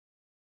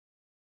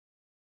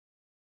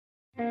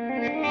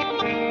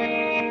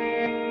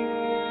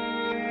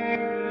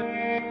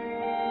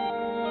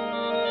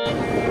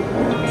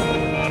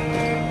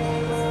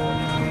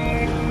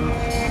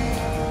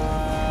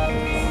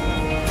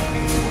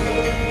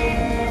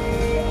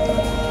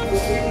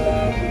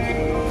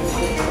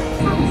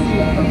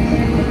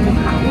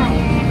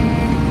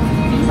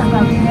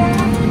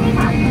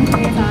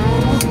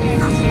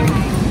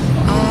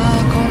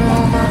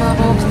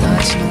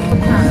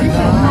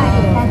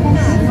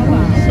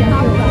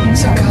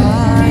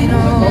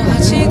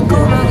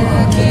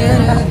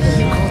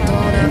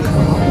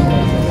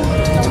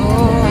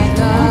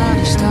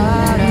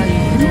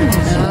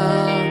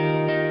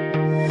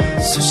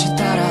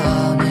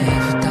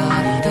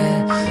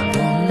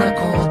な言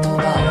葉を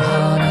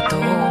花と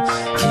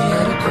消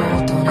えるこ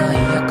とない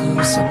約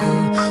束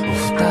お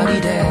二人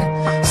で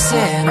せー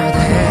の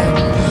で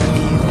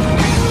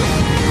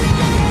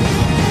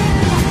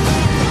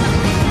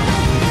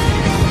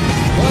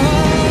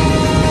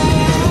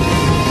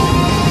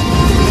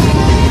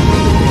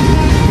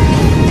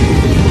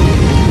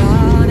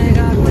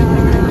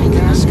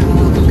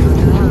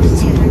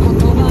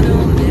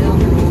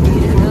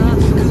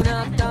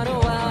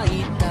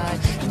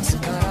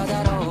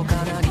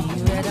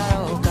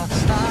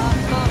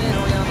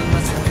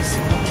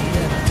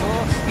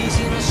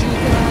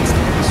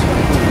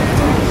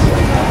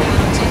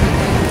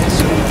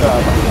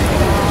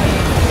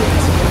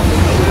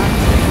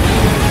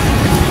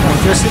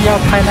就是要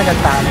拍那个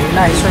打雷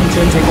那一瞬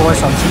间，结果我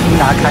手机一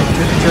拿开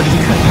就立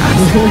刻拿。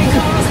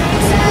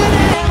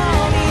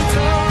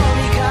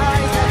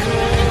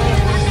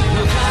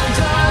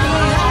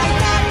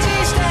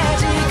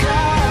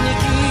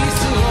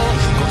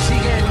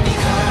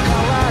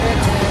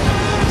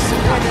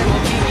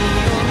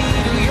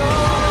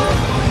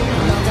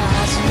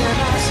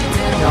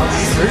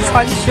石川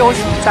休息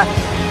站。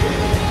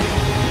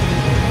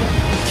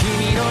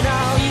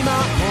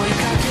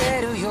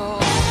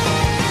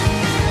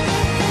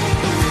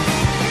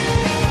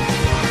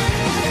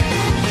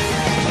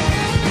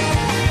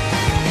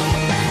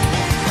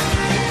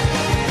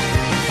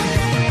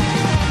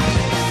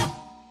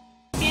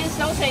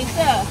水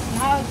色，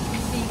然后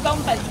理工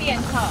本店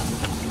哈，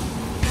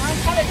然后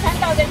它的餐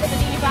道在这个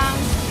地方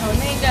有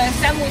那个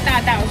杉木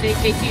大道，所以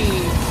可以去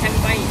参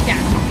观一下。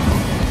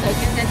首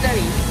先在这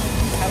里，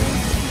好，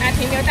那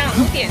停留到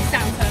5点上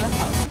车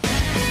好。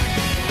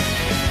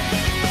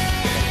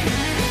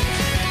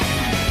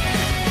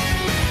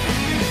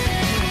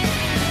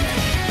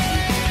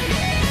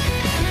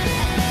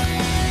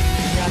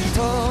やっと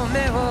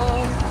目を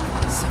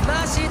覚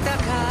ました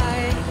か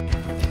い。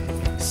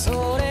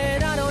それ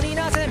なのに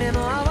なぜ目も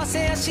合わ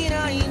せやし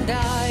ないんだ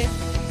い。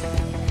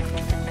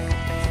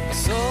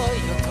遅い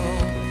よ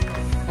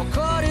と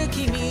怒る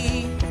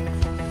君、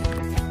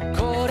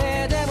こ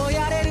れでも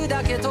やれる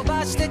だけ飛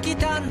ばしてき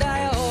たん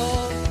だよ。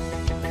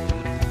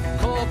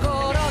心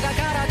が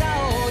体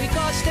を追い越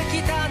して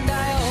きたんだよ。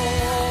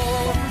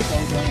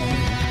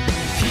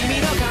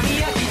君の髪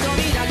や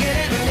瞳だけ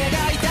で胸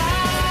が痛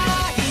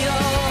いよ。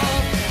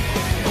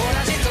同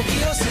じ時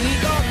を吸い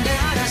込んで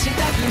離した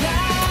くな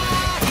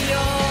いよ。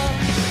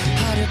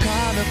遥か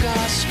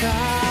昔か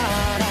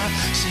ら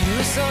知る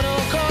その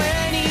声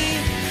に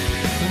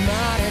生ま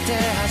れて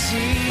初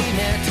め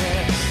て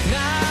何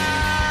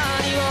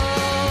を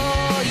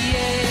言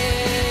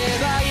え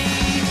ばい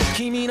い。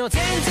君の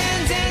全然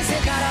前世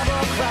から僕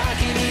は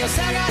君を探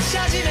し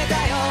始めた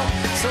よ。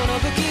その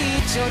不吉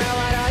祥な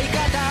笑い方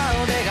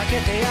をめがけ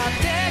てやっ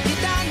てき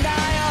たんだ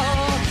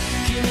よ。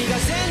君が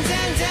全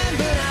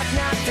部なく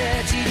なっ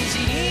てチリチ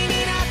リ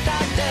になった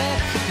って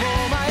も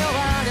う迷わ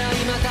ない、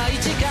また一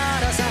か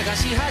ら探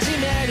し始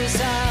める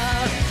さ。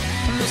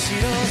むし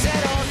ろゼ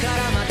ロか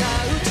らまた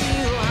宇宙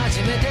を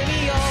始めて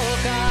みよう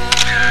か。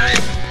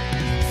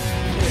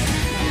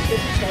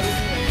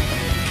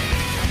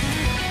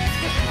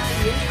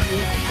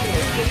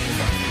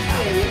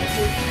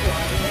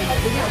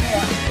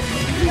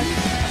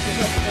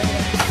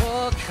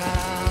どうか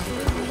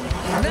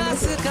話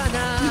すかな、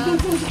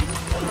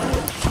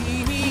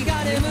君が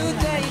眠っ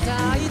ていた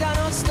間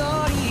のストー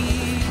リー。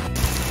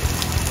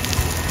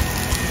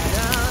何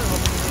億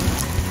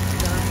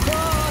何光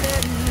年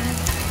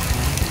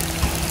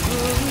分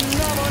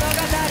の物語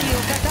を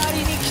語り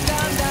に来た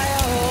んだよ。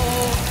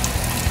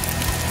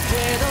け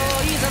ど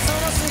いざそ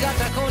の姿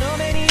この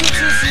目に映す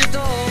と、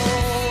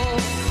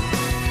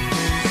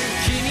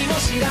君も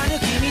知らぬ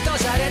君と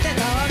じゃれて戯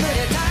れ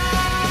た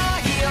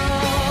いよ。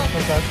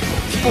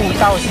步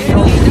道是用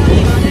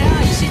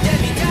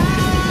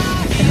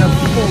那个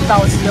步道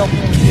是用木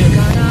屑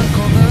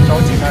走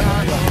起来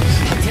的。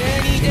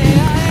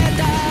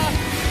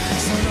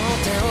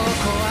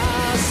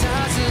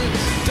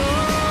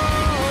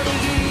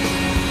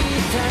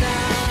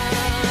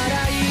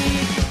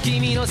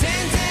君の全世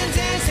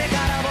か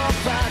ら僕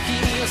は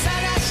君を探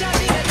し始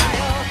めたよ。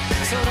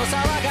その騒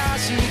が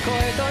しい声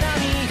と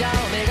涙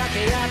をめが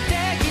けやって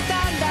きた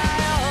んだよ。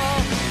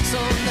そん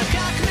な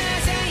革命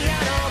前夜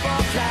の僕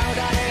らを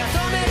誰が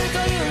止めると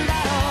いうんだ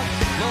ろ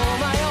う。も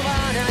う迷わ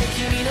ない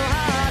君の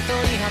ハート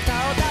に旗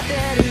を立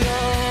てるよ。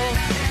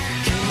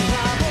君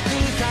は僕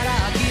か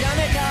ら諦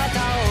め方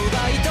を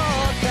奪い取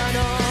ったの。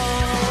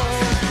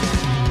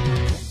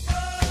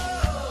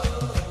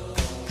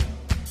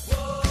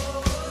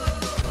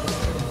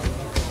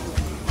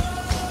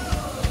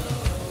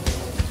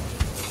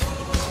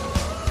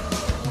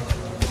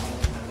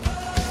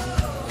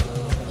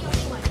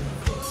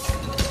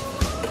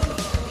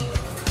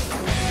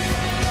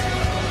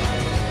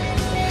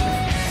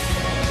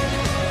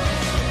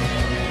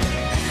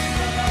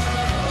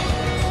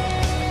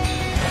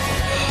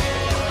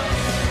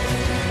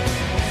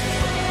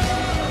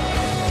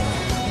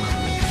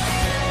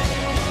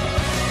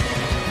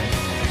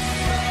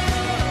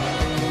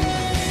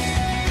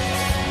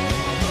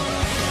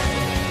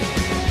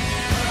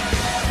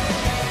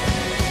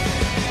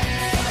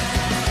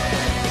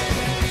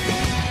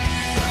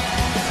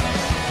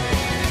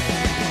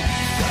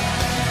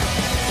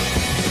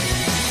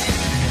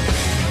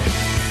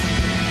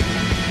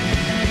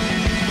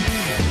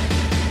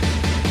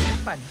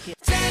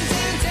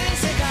前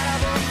世から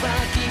僕は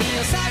君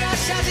を探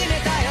し始め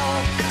たよ。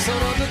そ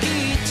の不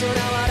吉祥な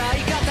笑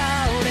い方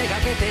をめが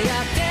けてや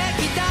って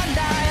きたん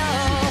だ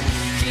よ。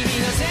君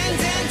が全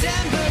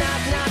部な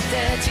くなっ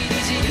て散り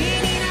散り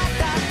になっ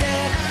たって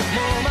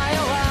もう迷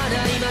わ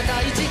ない、ま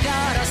た一か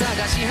ら探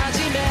し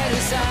始める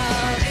さ。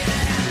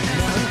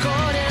何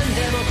光年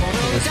でもこの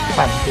歌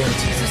を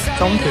口ずさ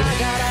みなが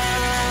ら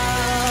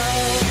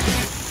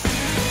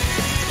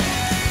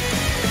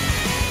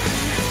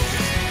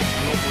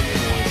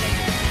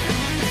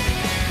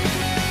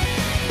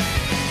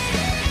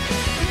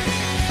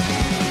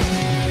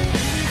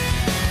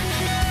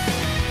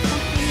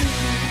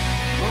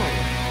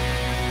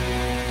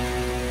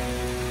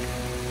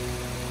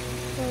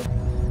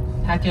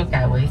它就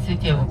改为世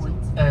界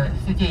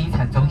遗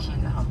产中心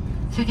了哈。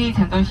世界遗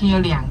产中心有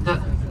2个，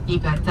一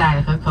个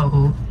在河口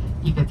湖，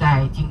一个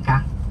在金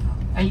刚，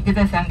一个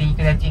在山里，一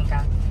个在金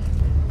刚。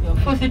有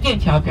富士电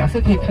桥，表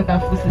示可以看到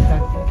富士山。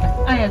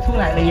哎呀，出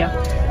来了呀！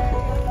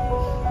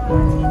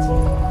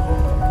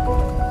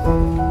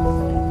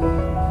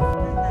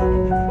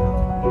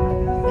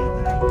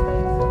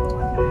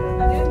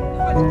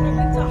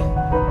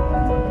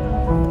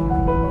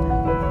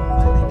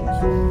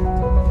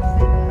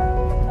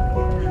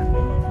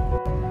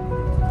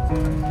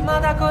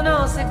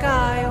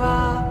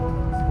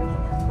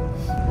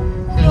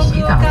所以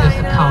洗澡就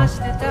是靠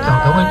找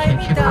个温泉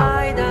去泡，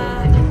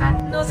很简单。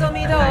像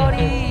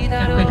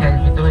柜台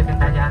人员都会跟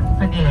大家，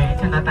饭店人员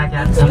看到大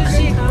家都很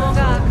喜欢。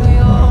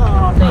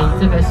所以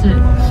这个是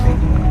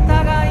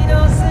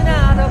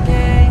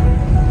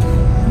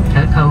河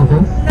口湖，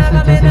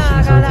就是新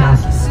手驾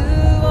驶。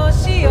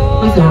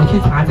为什么我去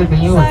查这个？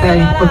因为我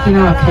听到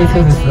开车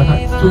的时候，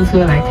租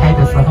车来开的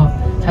时候，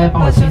他会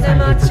帮我贴上一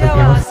个这个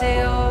标识。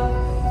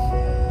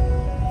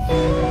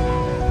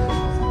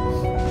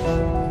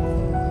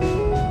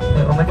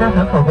我们在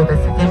河口湖的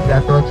时间比较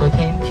多，昨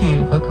天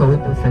去河口湖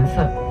的神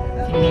社，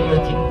今天又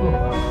经过，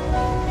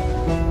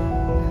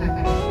看看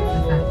富士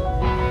山，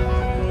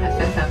它闪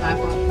闪发光。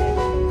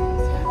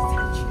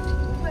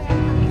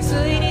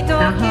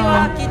然后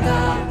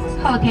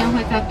后天会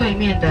在对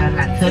面的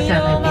缆车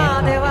站那边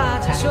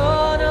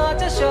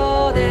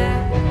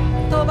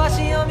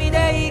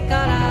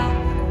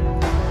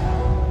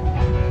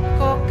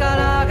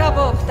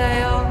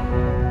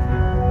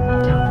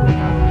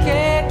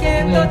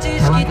因为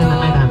台湾真的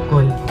卖得很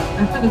贵，那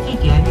这个季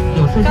节有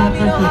麝香酸是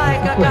很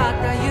贵，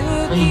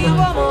所以呢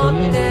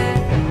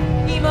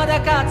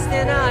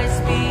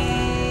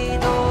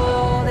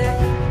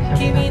9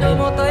月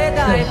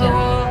下面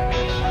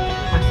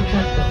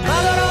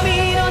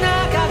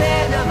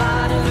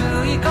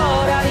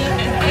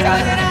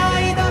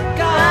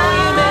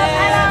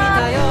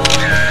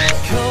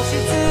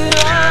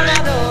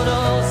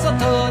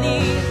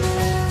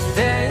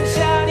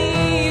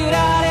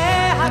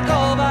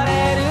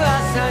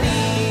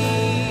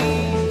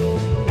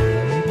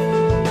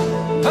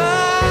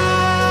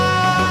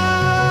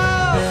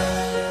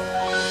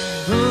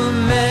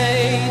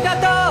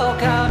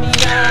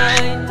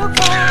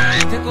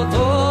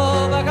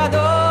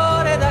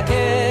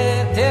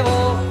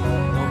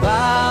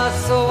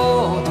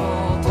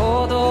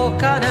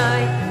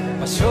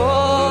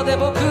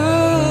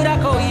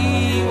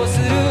我是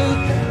这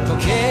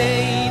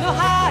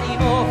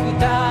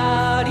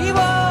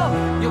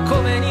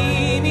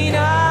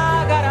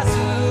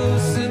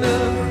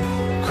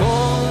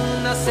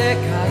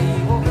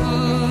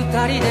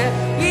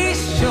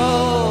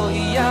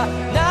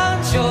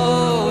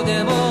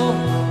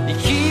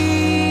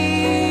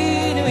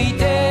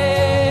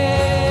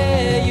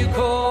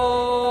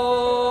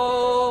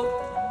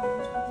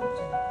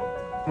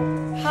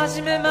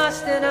初めま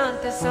してなん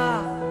て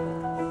さ、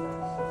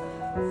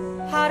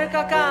遥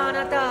か彼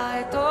方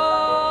へと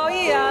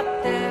言い合っ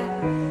て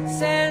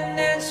千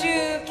年周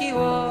期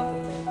を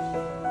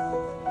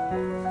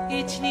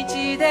一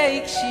日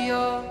で生きし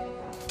よう。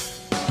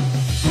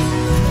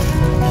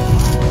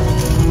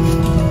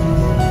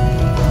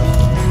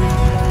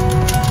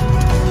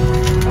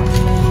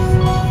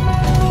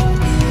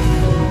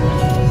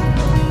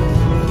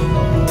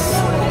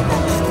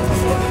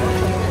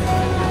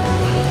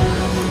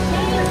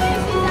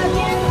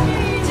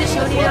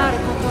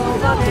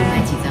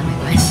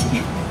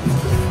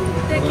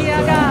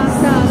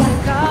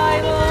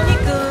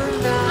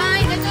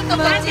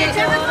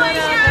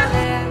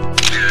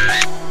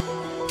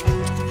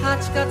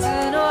8月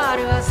のあ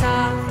る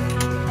朝、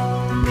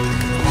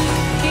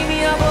君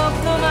は僕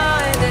の前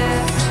で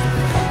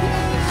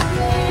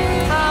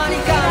はに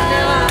かんで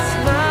は済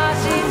ま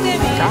して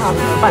みたこ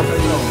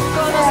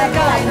の世界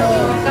の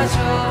教科書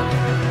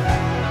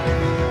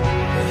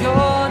のよ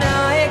うな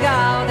笑顔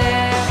で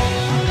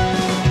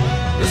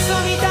嘘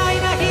みた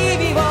いな日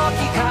々を規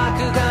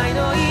格外の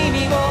意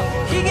味を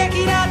悲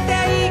劇だって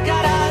いい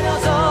から望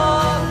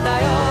んだ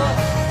よ。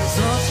そ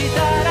した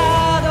ら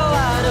ド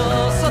ア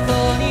の外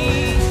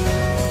に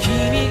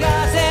君が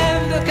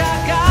全部抱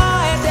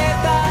えて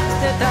立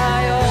ってた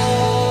よ。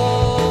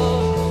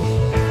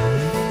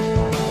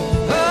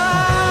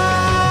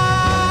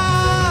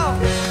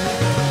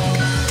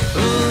運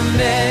命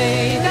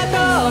だと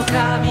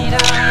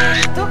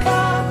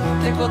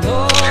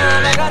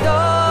葉が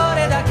ど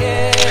れだ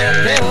け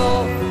手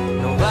を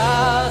伸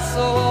ば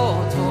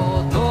そう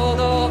と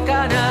届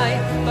かない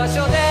場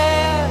所で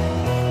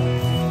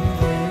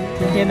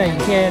今天的影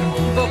片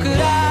僕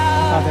ら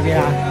到这边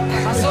啦，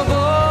遊ぼ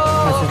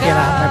下次う见啦，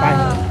拜拜。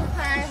拍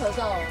合照，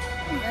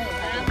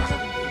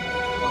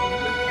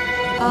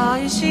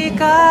愛し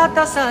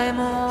方さえ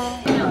も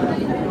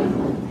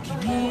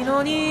君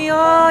の匂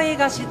い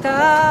がし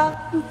た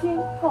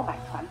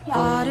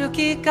歩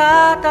き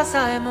方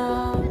さえ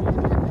も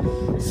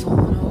そ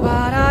の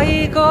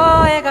笑い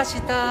声が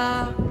し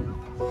た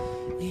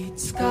い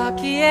つか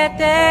消え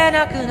て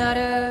なくな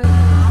る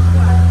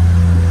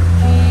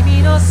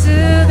君のす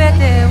べ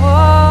て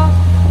を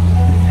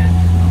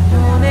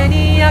胸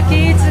に焼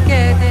き付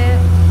けて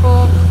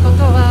おくこ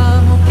と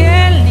はもう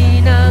権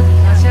利なん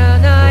かじゃ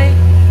ない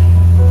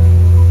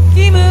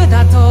義務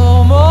だ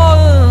と思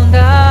うんだ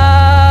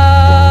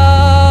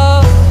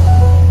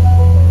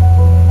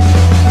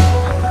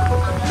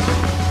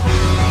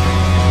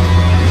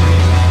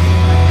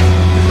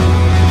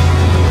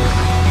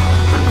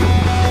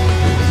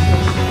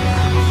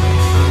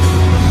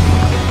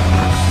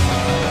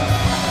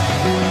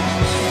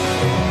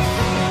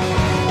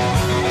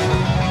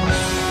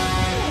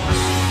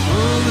運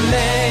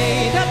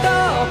命だと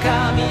か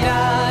未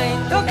来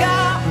と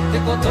かって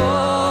言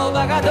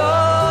葉がど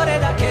れ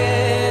だ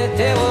け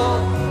手を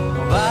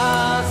伸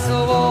ばそう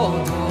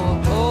と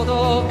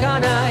届か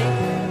ない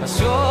場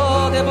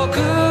所で僕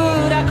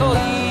ら恋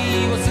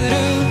をする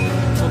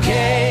時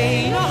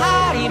計の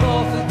針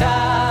も二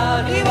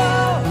人を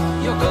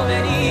横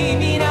目に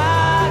見な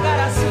が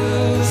ら進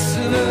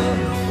む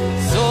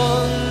そ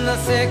んな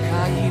世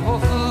界を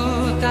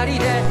二人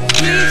で一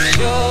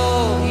生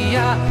い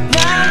や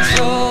何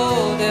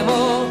生で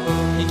も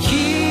生き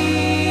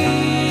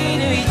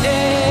抜いて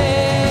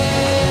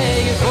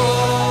ゆこう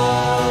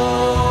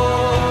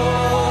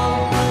结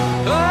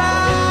果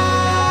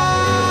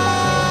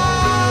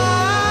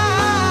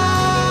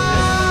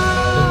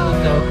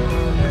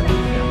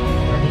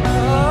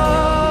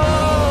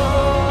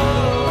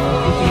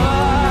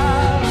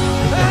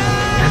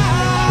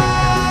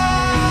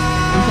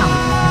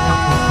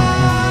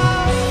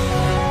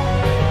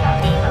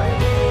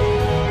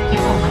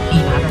我们抵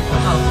达的时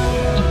候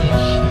1点10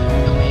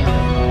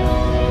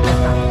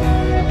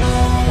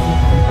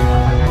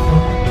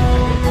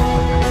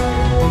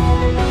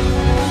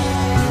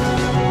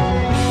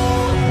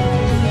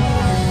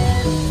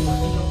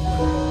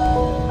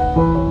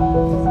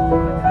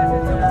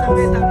都没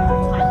有，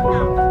再到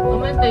我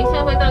们等一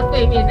下会到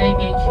对面那一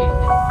边去，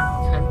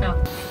传道。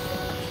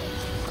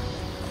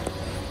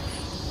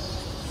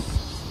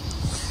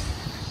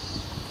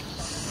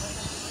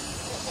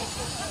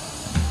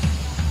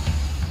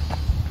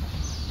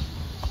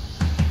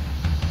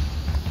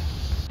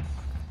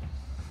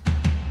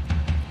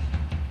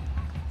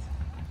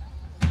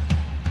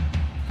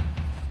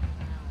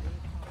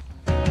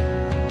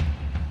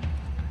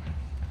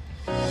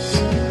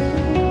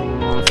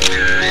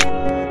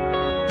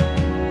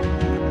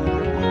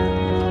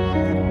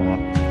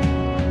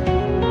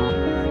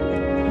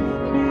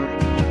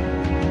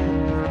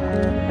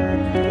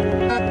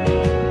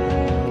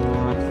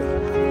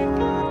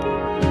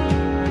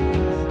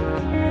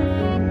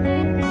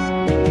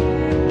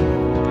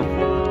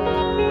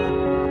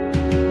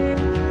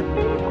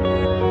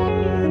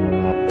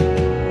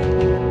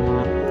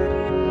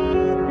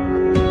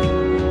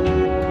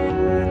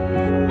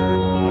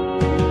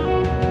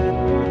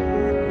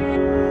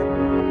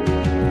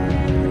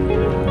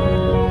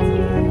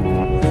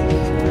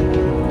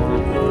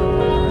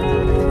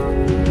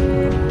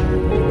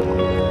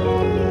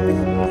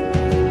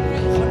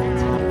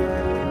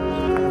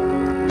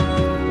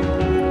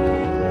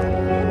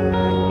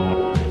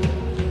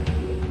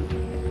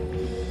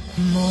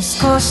もう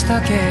少し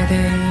だけでい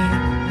い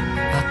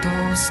あと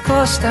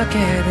少しだけ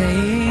で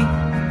いい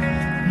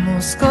も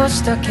う少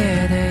しだけ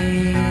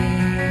でいいか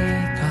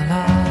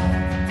ら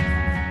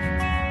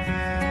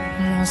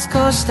もう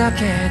少しだけ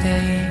でい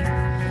い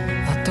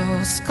あと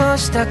少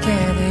しだけで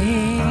い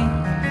い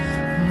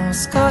もう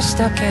少し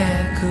だけ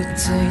くっ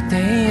つい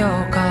ていよ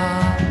うか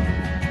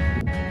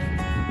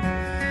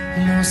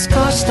もう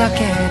少しだけ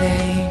でい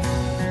い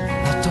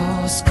あと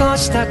少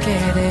しだけで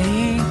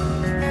いいも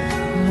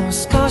う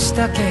少し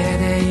だけ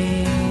で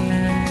いい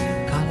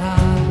から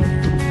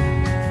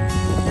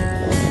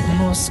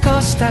もう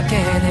少しだけで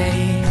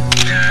いいあ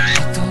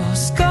と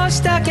少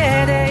しだけ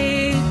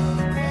でいい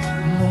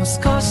もう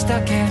少し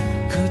だけ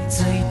くっ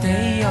つい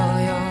ていよう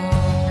よ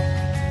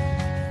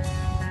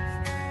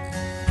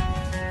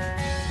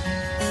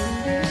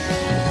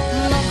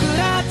僕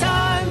ら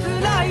タイム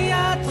フライ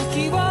ヤー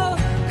時を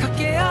駆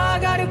け上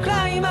がるク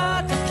ライマ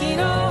ー時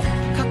の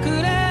かく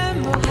れ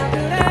んぼはぐ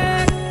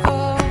れんこ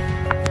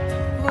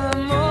は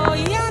もう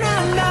嫌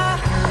なんだ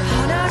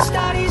話し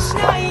たりし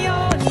ない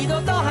よ二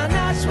度と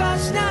話は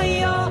しない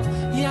よ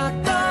やっ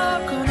と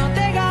この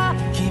手が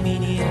君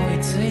に追い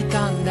つい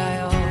たんだ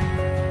よ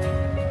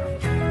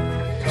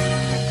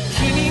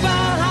君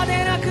は派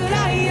手な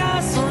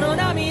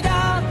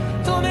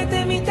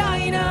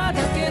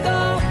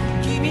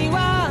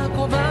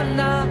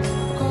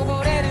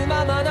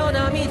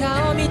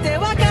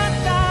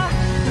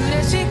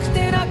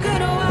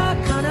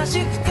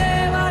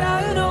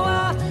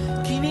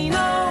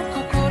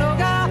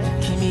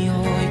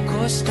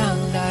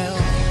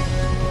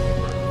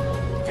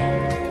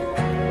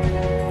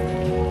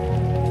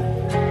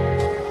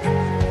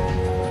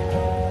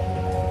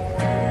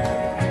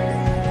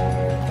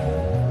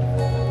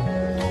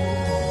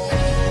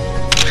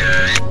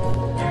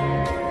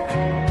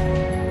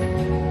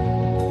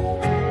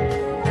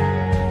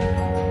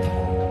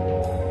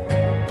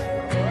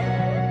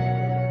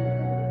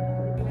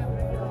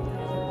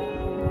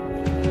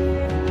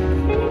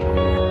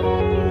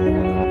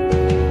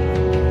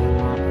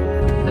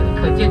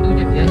见度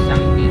就比较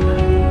小一点了。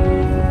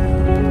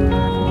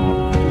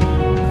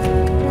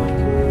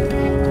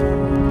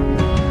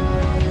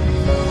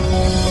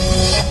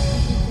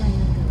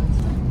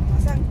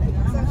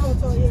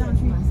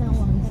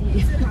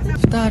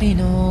二人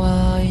の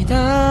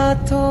間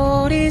通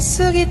り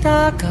過ぎ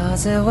た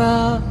風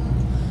は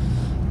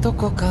ど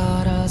こ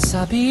から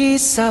寂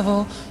しさ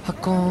を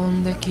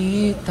運んで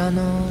きた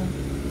の。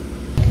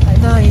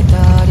泣いた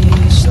り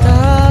し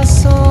た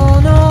そ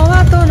の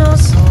後の空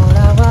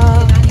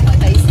は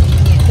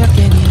や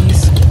けに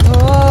透き通っ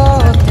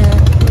て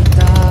い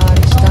た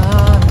りした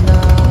んだ。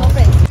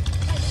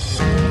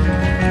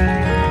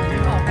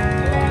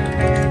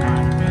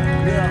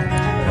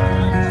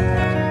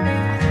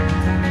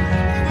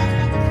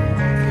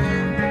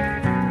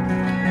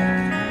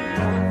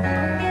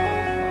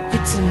い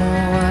つも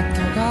は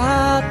尖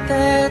って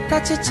た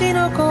父の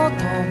言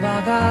葉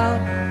が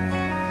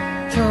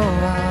今日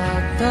は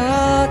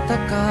暖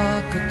か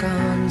く感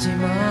じ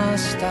ま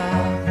した。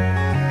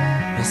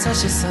優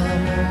しさも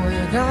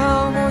笑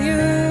顔も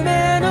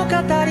夢の語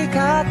り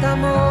方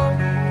も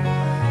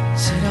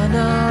知ら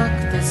な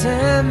くて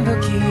全部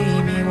君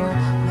を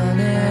真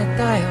似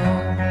たよ。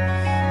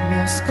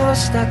もう少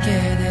しだけ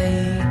で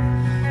いい、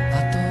あ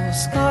と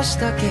少し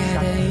だけ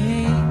でい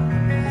い、も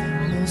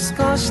う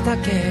少しだ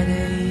けで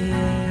いい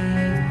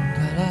か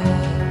ら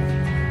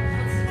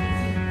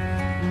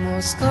も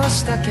う少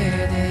しだけで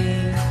い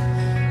い、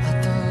あ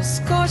と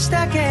少し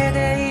だけで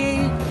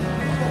いい、も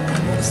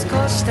う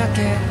少しだ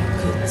け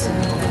くっついて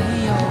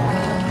いよう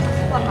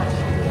か。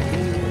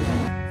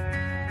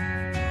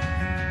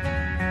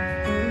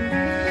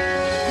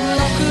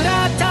僕ら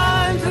タ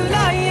イムフラ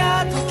イ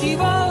ヤー時を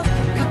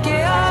駆け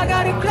上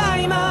がるクラ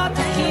イマー時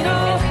の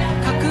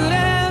かくれ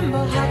んぼ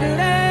はぐ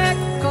れっ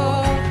こ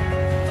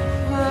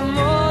はも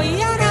う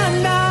嫌なん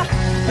だ。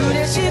嬉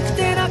しくて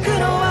泣く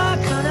のは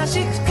悲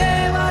しくて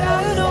笑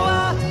うの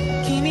は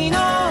君の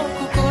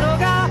心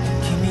が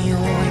君を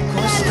追い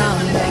越したん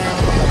だよ。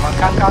我们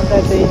刚刚在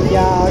这一家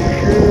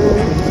吃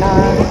餐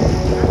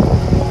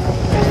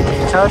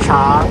车场，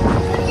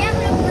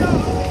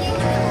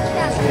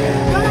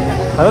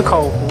河口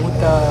湖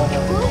的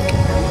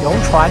游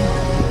船，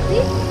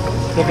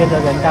这边的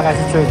人大概是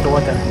最多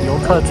的，游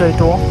客最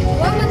多。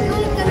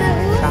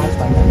搭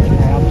船的人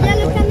还要排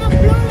队。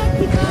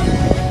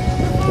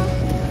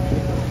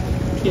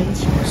天气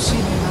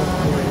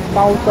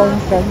高中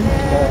生的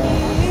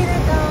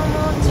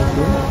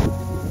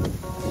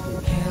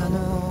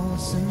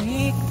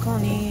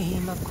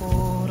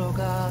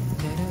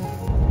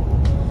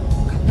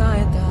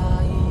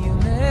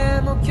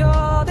今日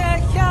で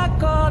100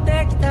個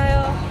できた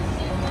よ。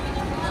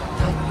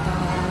たった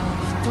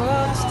一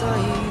つとい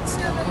つ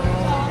の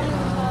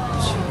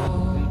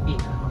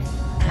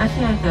那现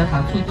在的好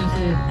处就是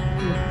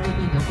附近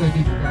的汇率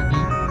比较低，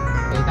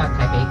回到台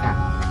北港，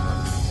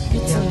比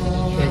较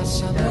安全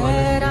的往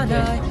的时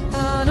间搭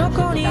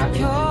配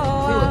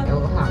6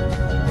号，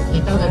铁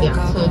道的两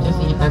侧就是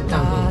一般道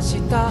路，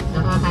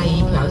然后还有一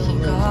条行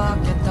人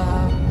桥。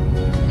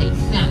这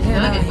样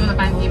12点多的班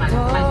机嘛，2个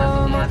半小时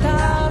就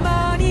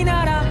要抵达。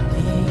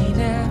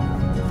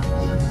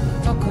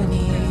特に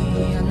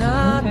あ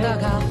なた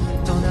が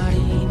隣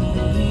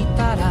にいた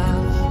ら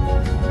も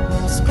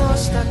う少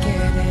しだけで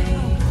い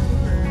い、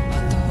あ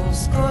と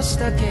少し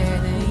だけで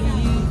い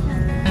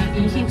い、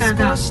银杏大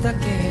道少しだけ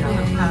でいい、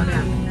很漂亮。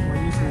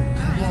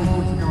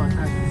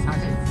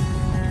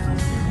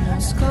もう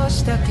少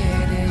しだけ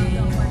でいい、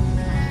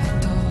あ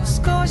と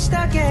少し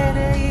だけで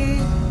いい、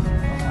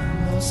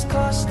もう少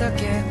しだ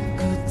け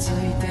くっつい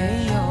て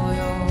いよう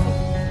よ。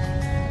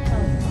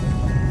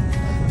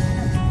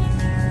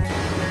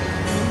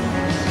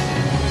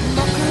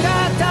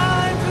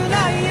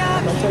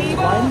今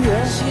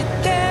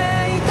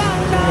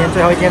天最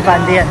后一间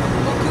饭店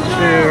是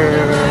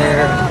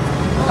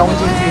东京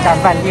巨蛋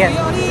饭店，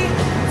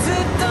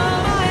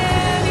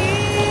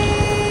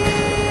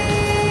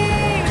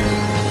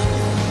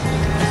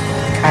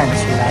看起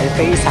来非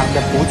常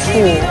的不错。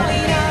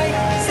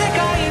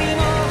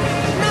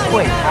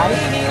柜台。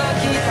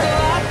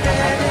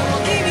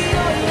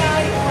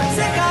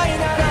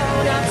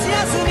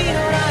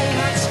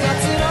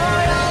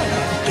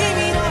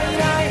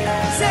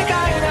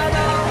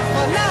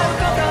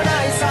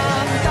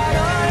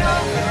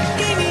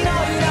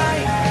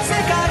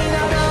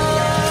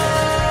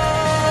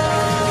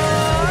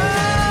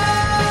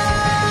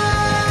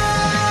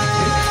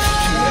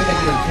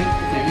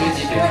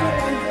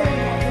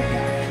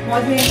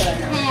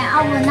澳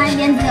门那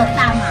边只有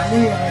大马路而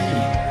已。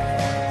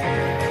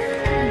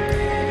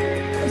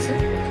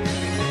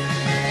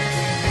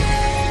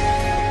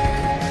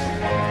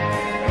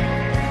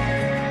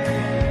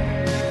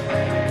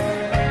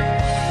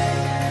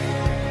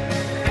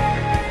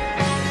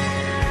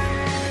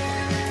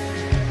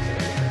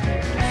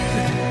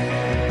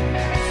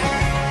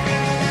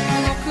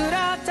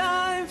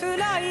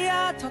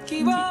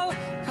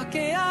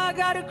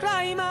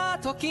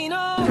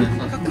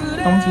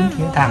东京铁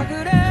塔。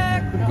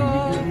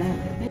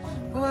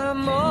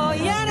もう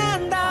嫌な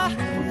んだ、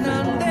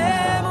なんで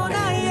も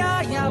ない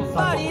や、やっ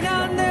ぱり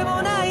なんで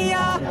もない。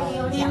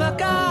今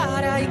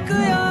から行くよ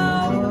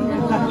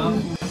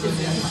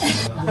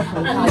僕ら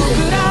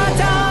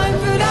タイム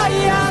フラ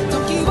イヤー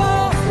時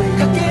を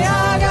駆け上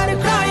がる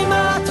クライ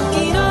マー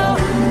時の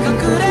か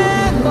くれ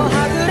んぼは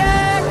ぐれ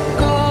っ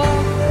こ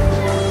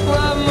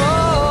は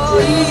もう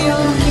いいよ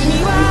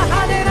君は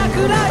派手な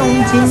クライ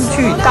ヤー東京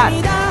巨蛋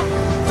止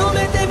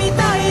めてみ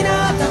たい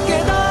なだけ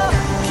ど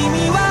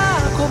君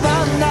は拒ん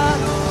だ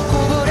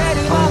こぼれ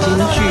るまま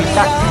の東京巨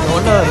蛋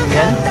游乐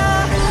园，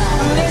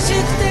嬉し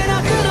くて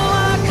泣くの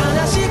は悲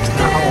しくて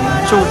然后我们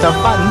住的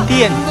饭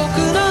店，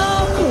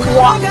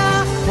哇！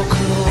僕を追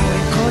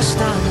い越し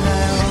たんだよ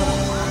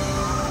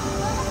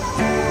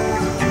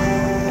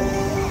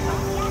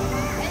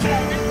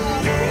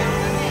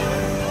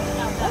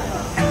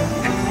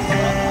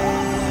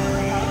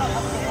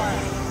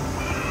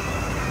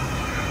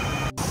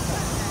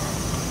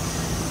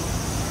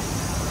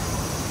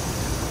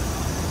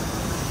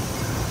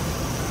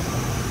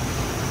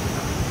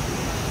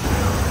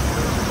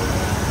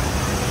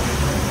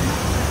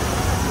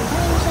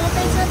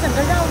整个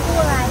绕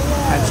过来耶，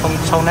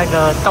从那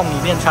个洞里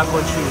面穿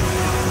过去，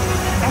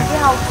感觉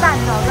好赞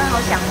哦，真的好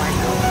想玩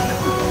哦。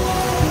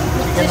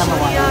跟他们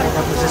玩，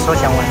他不是说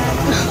想玩的吗？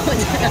我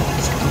真的不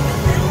想玩。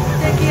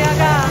出来上っ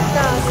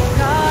た世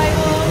界を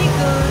憎ん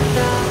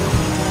だ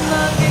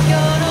万華鏡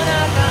の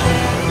中で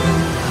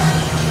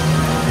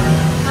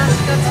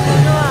足かつ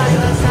の愛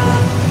はさ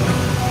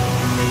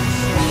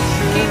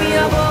君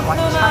は僕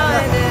の前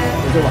で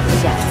我就往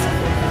下走。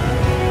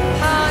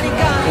はにか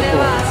んで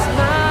は済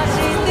ま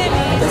してみ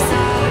るさ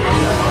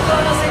この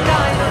世界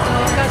の教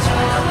科書よ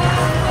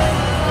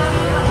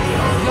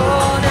う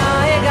な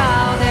笑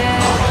顔で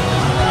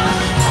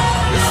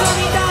嘘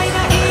みたいな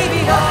日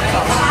々を世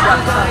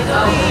界の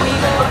意味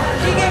を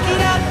悲劇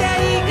だって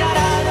いいか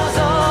ら望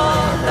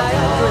んだよ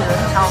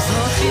そ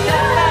した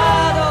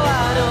らドア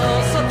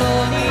の外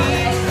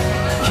に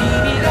君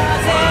が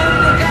全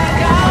部抱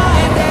え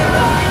て待っ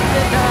て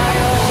たよ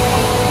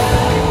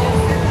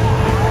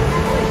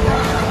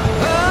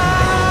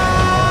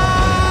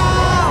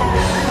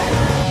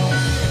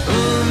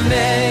運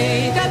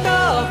命だと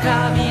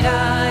か未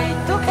来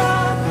と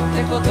かっ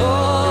て言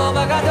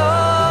葉がど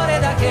れ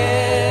だ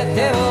け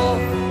手を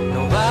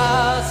伸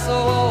ば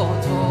そう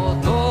と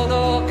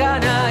届か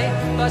ない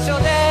場所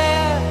で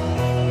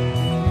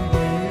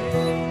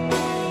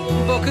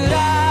僕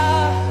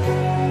ら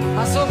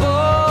遊ぼう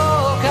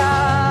か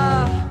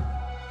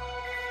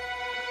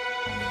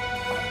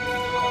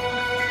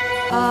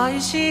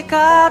愛し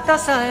方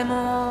さえ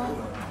も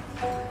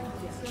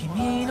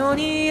君の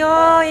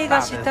匂い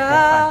がし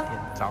た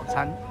早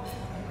餐。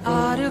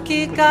歩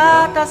き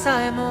方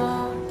さえ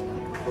も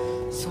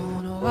そ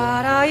の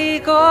笑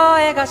い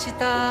声がし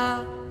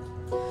た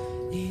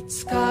い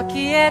つか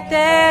消え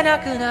てな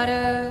くな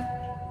る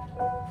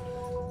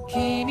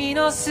君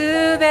の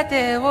すべ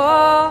てを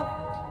こ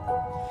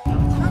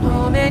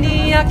の目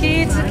に焼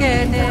き付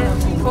けて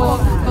いこう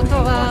こ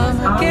とは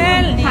無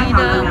権利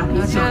なん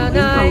かじゃ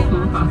ない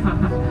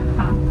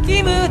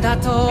義務だ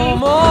と思うん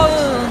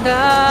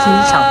だ机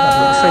场的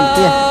免税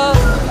店，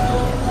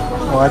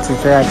我儿子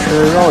最爱吃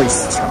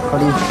Royce 巧克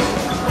力，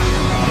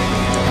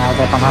然后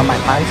再帮他买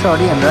白色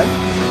恋人，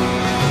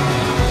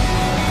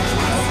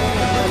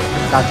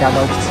大家都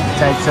挤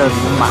在这里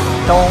买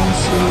东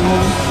西。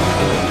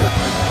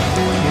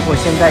如果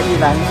现在一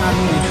兰拉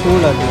面出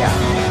了2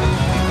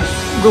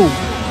入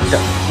的，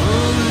運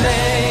命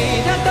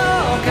だと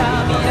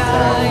か未来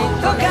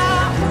とか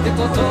って言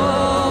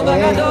葉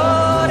がど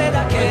れ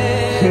だけ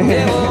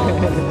手を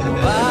伸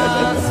ば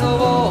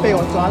そう被我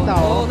抓到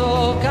了。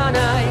届か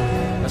ない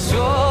場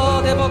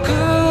所で僕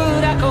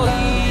ら恋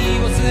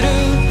をする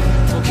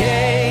時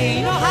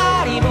計の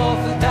針も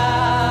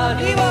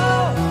2人を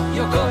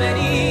横目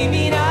に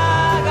見な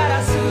が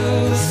ら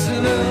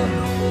進む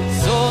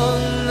そ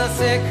んな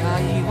世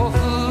界を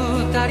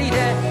2人で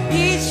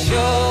一生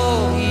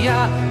い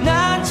や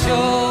何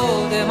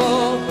兆で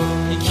も